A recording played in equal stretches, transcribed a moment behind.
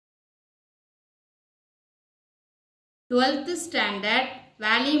12th standard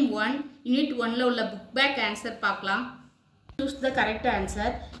volume 1 unit 1 ல உள்ள book back answer பார்க்கலாம். Choose the correct answer.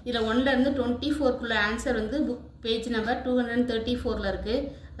 இதுல 1 ல இருந்து 24 குள்ள answer வந்து book page number 234 ல இருக்கு.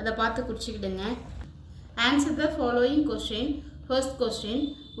 அத பார்த்து குறிச்சிடுங்க. Answer the following question. First question,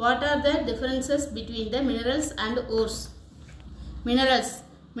 what are the differences between the minerals and ores?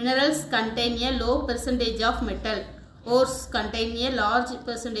 Minerals contain a low percentage of metal. Ores contain a large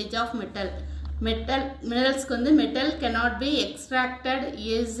percentage of metal. Minerals metal cannot be extracted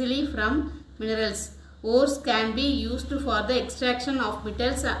easily from minerals. Ores can be used for the extraction of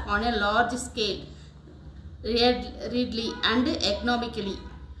metals on a large scale, readily and economically.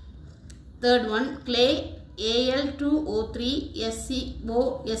 Third one, clay Al2O3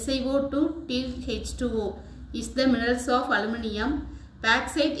 SiO2 TH2O is the minerals of aluminium.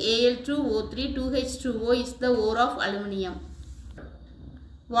 Bauxite Al2O3 2H2O is the ore of aluminium.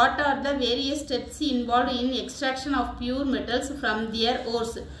 What are the various steps involved in extraction of pure metals from their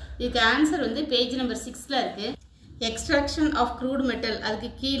ores? இதுக்கு answer வந்து page number 6ல இருக்கு. Extraction of crude metal அதுக்கு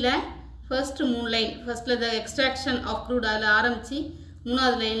கீழ first 3 line, ஃபர்ஸ்ட்ல the extraction of crude அதுல ஆரம்பிச்சு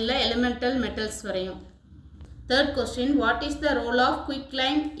மூணாவது லைன்ல elemental metals வரையும். Third question, what is the role of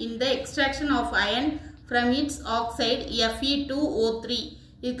quicklime in the extraction of iron from its oxide Fe2O3?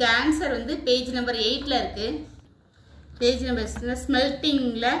 இதுக்கு ஆன்சர் வந்து பேஜ் நம்பர் 8ல இருக்கு. Page number smelting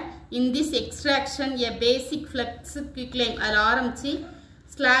la in this extraction a basic flux quicklime அது ஆரம்பிச்சு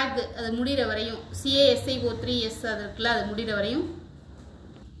slag அது முடிற வரையும் CaSiO3s அது இருக்குல அது முடிற வரையும்.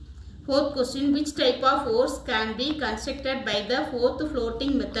 Fourth question, which type of ores can be constructed by the fourth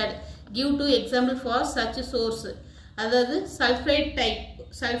floating method? Give two example for such source. அதாவது sulfide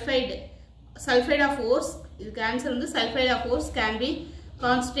of ores. இதுக்கு ஆன்சர் வந்து sulfide of ores can be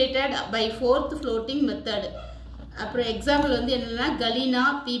constructed by fourth floating method. அப்புறம் example வந்து என்னன்னா galena,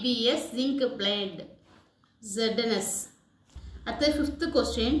 PBS, zinc blende, ZNS. அடுத்து 5th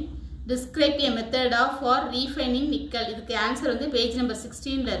question, describe a method for refining nickel. இதுக்கு answer வந்து page number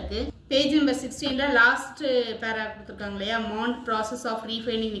 16ல இருக்கு. Page number 16ல last பேரா கொடுத்திருக்காங்க இல்லையா, Mond process of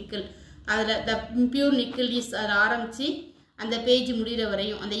refining nickel. அதுல the impure nickel is அது ஆரம்பிச்சு அந்த பேஜ் முடிற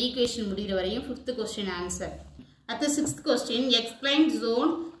வரையும் அந்த ஈக்குவேஷன் முடிற வரையும் 5th question ஆன்சர். அடுத்து 6th question, explain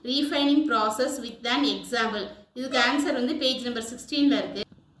zone refining process with an example. இதுக்கு ஆன்சர் வந்து பேஜ் நம்பர் 16ல இருக்கு.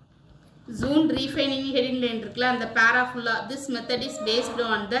 Zone refining heading line இருக்குல அந்த பேரா ஃபுல்லா this method is based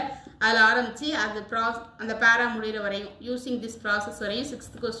on the அதுல ஆரம்பிச்சு அந்த பேரா முடிற வரையும் using this process வரையும்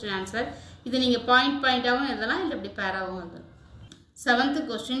 6th question ஆன்சர். இது நீங்க பாயிண்டாவும் எழுதலாம் இல்ல இப்படி பேராவும் எழுதலாம். 7th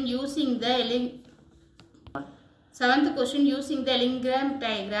question, using the Elingram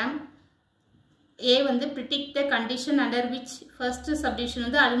diagram. A வந்து predict the condition under which first subdivision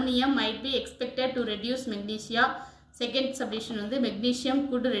வந்து aluminium might be expected to reduce magnesia. Second subdivision வந்து magnesium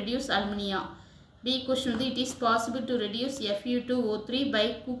could reduce aluminium. B question வந்து it is possible to reduce Fe2O3 by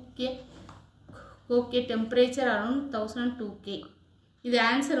cook temperature around 1002 K. இது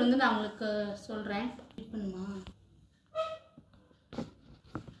answer வந்து நான் உங்களுக்கு சொல்றேன். பண்ணுமா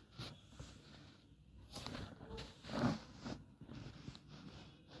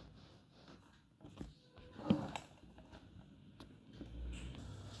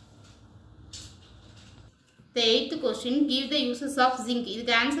The 8th question, give the uses of zinc.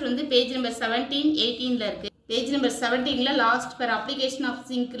 இதுக்கு answer வந்து பேஜ் நம்பர் 17, 18ல இருக்கு. Page number 17ல last per application of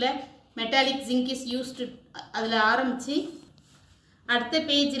zincல metallic zinc is used அதுல ஆரம்பிச்சு அடுத்த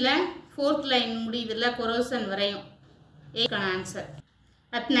பேஜ்ல 4th லைன் முடியுதுல corrosion வரையும் ஏக்கான answer.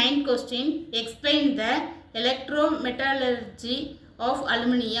 At 9th question, explain the electrometallurgy of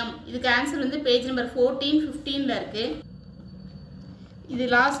aluminium. இதுக்கு answer வந்து பேஜ் நம்பர் 14, 15ல இருக்கு. இது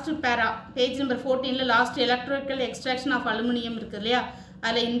லாஸ்ட் பேரா page number 14ல last electrical extraction of aluminium இருக்கு இல்லையா,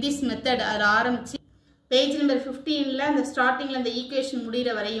 அதில் இன் திஸ் மெத்தட் அதில் ஆரம்பிச்சு பேஜ் நம்பர் 15ல அந்த ஸ்டார்டிங்கில் அந்த ஈக்குவேஷன்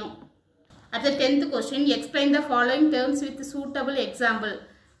முடிகிற வரையும். அடுத்த 10th question, explain the following terms with suitable example.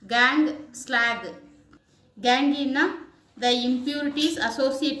 Gang, slag. Gangi-na the impurities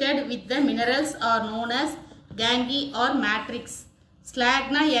associated with the minerals are known as gangi or matrix.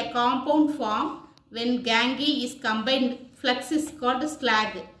 Slag-na a compound form when gangi is combined. Flux is called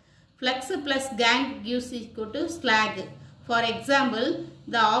slag. Flux plus gang gives equal to slag. For example,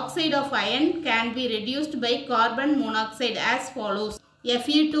 the oxide of iron can be reduced by carbon monoxide as follows.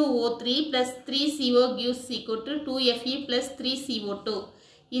 Fe2O3 plus 3CO gives equal to 2Fe plus 3CO2.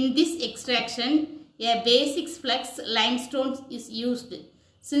 In this extraction, a basic flux limestone is used.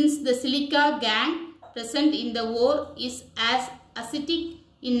 Since the silica gang present in the ore is as acidic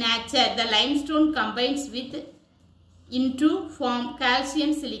in nature, the limestone combines with into form calcium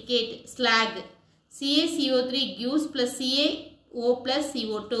silicate slag. CaCO3 gives plus CaO plus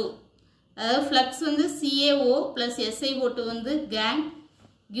CO2. அதாவது flux வந்து CaO plus SiO2 வந்து gang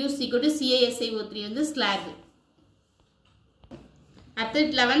gives equal to CaSiO3 வந்து slag. At the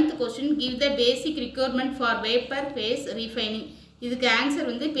 11th question, give the basic requirement for vapor phase refining. இதுக்கு answer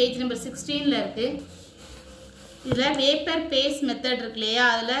வந்து page number 16ல இருக்கு. இதில் vapor phase method இருக்கு இல்லையா,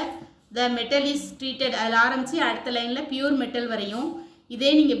 அதில் the metal is treated அதில் ஆரம்பித்து அடுத்த லைனில் பியூர் மெட்டல் வரையும். இதே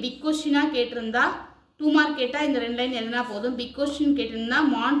நீங்கள் பிக் கொஸ்டினாக கேட்டிருந்தா 2 மார்க் கேட்டால் இந்த 2 லைன் எழுதினா போதும். பிக் கொஸ்டின் கேட்டிருந்தா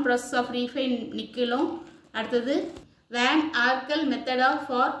மான் ப்ராசஸ் ஆஃப் ரீஃபைன் நிக்கலும், அடுத்தது van ஆர்கல் method of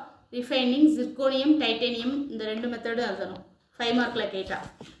for refining zirconium titanium, இந்த 2 மெத்தடும் எழுதணும் 5 மார்க்கில் கேட்டால்.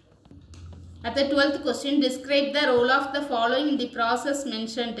 At the 12th question, describe the role of the following in the process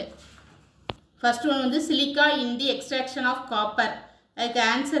mentioned. First one வந்து silica in the extraction of copper. அதுக்கு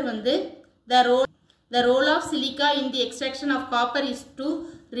answer வந்து the role of silica in the extraction of copper is to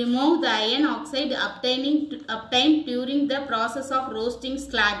remove the iron oxide obtained during the process of roasting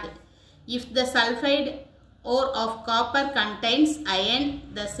slag. If the sulfide ore of copper contains iron,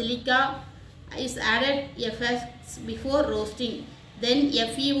 the silica is added effects before roasting. Then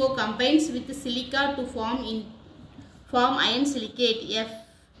FeO combines with silica to form iron silicate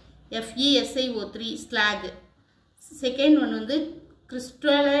FeSiO3 slag. Second one வந்து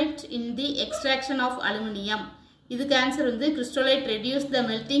crystallite in the extraction of aluminium. இதுக்கு answer வந்து crystallite reduce the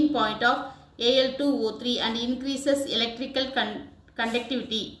melting point of Al2O3 and increases electrical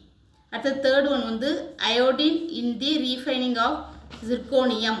conductivity. At the third one வந்து iodine in the refining of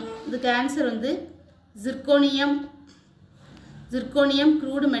zirconium. இதுக்கு answer வந்து zirconium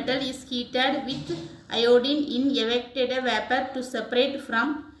crude metal is heated with iodine in evaporated vapor to separate from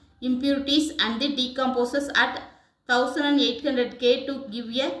impurities and decomposes at 1800 K to give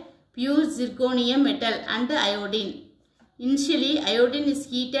a pure zirconium metal and iodine. Initially, iodine is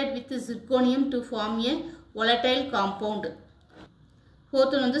heated with zirconium to form a volatile compound.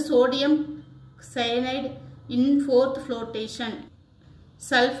 Fourth one is sodium cyanide in fourth flotation.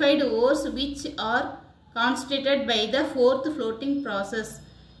 Sulfide ores which are concentrated by the fourth floating process.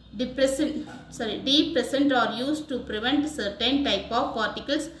 Depressant are used to prevent certain type of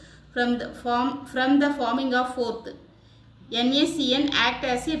particles from the forming of fourth. NaCN act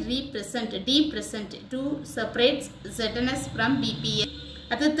as a depressant to separate ZnS from BPA.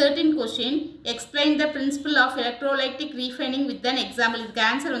 At the 13th question, explain the principle of electrolytic refining with an example. இதுக்கு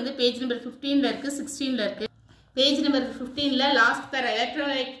answer வந்து page number 15ல இருக்கு 16ல இருக்கு. Page number 15ல last பேர்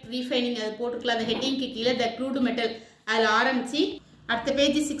electrolyte refining அது போட்டுக்கலாம். அந்த ஹெட்டிங்க்கு கீழே த crude metal அதில் ஆரம்பித்து அடுத்த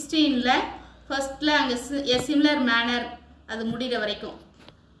பேஜ் 16ல ஃபர்ஸ்ட்டில் அங்கே சிமிலர் மேனர் அது முடிகிற வரைக்கும்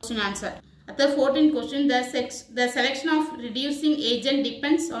question answer. At the 14th question, the selection of reducing agent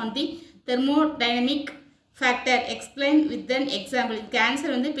depends on the thermodynamic factor. Explain with an example. இதுக்கு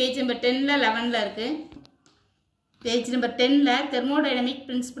ஆன்சர் வந்து பேஜ் நம்பர் 10ல 11ல இருக்கு. Page number 10ல thermodynamic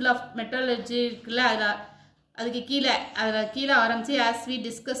principal of metallurgy இருக்குல்ல, அதுக்கு கீழே ஆரம்பித்து as we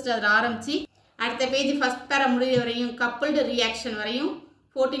discussed அதில் ஆரம்பித்து அடுத்த பேஜ் ஃபர்ஸ்ட் பேரா முடிவு வரையும் கப்புள்டு ரியாக்ஷன் வரையும்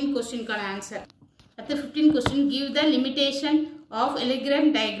 14th கொஸ்டினுக்கான answer. At the 15th question, give the limitation of electrogram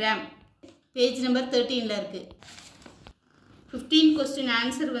diagram. Page number 13ல இருக்கு. 15th கொஸ்டின்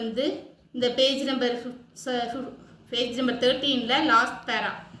ஆன்சர் வந்து இந்த பேஜ் நம்பர் 13ல லாஸ்ட்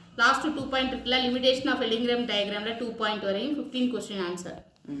 2 பாயிண்ட் இருக்குல்ல, லிமிடேஷன் ஆஃப் எலிகிராம் டயக்ராமில் 2 பாயிண்ட் வரையும் 15th question answer.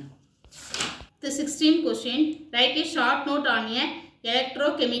 The 16th question, write a short note on a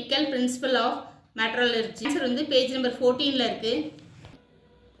electrochemical principle of metallurgy. Answer வந்து page number 14ல இருக்கு.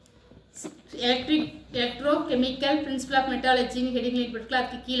 electrochemical principle of metallurgy heading போட்டுக்கலாம்.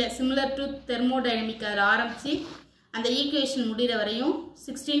 அதுக்கு கீழே similar to thermodynamic அதில் ஆரம்பித்து அந்த ஈக்குவேஷன் முடிகிற வரையும்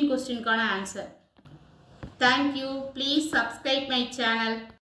 16 கொஸ்டினுக்கான answer. Thank you. Please subscribe my channel.